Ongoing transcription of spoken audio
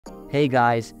Hey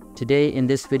guys, today in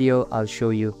this video I'll show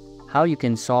you how you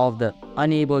can solve the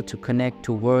unable to connect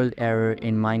to world error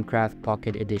in Minecraft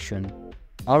Pocket Edition.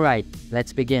 Alright,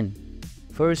 let's begin.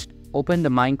 First, open the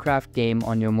Minecraft game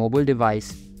on your mobile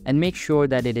device and make sure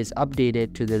that it is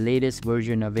updated to the latest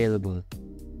version available.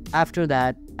 After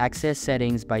that, access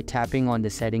settings by tapping on the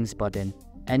settings button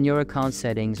and your account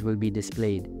settings will be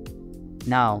displayed.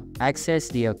 Now, access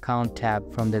the account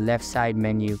tab from the left side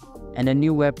menu and a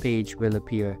new web page will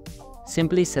appear.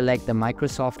 Simply select the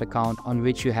Microsoft account on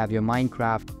which you have your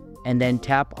Minecraft and then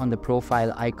tap on the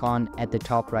profile icon at the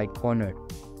top right corner.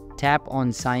 Tap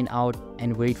on sign out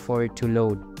and wait for it to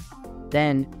load.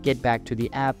 Then get back to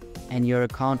the app and your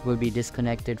account will be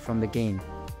disconnected from the game.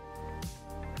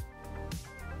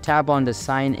 Tap on the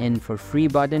sign in for free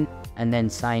button and then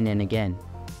sign in again.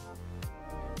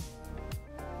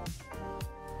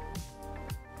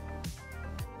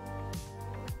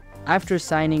 After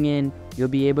signing in, you'll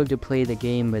be able to play the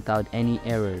game without any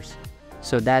errors.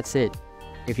 So that's it.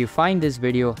 If you find this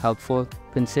video helpful,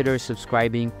 consider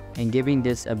subscribing and giving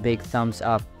this a big thumbs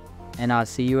up. And I'll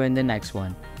see you in the next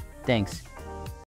one. Thanks.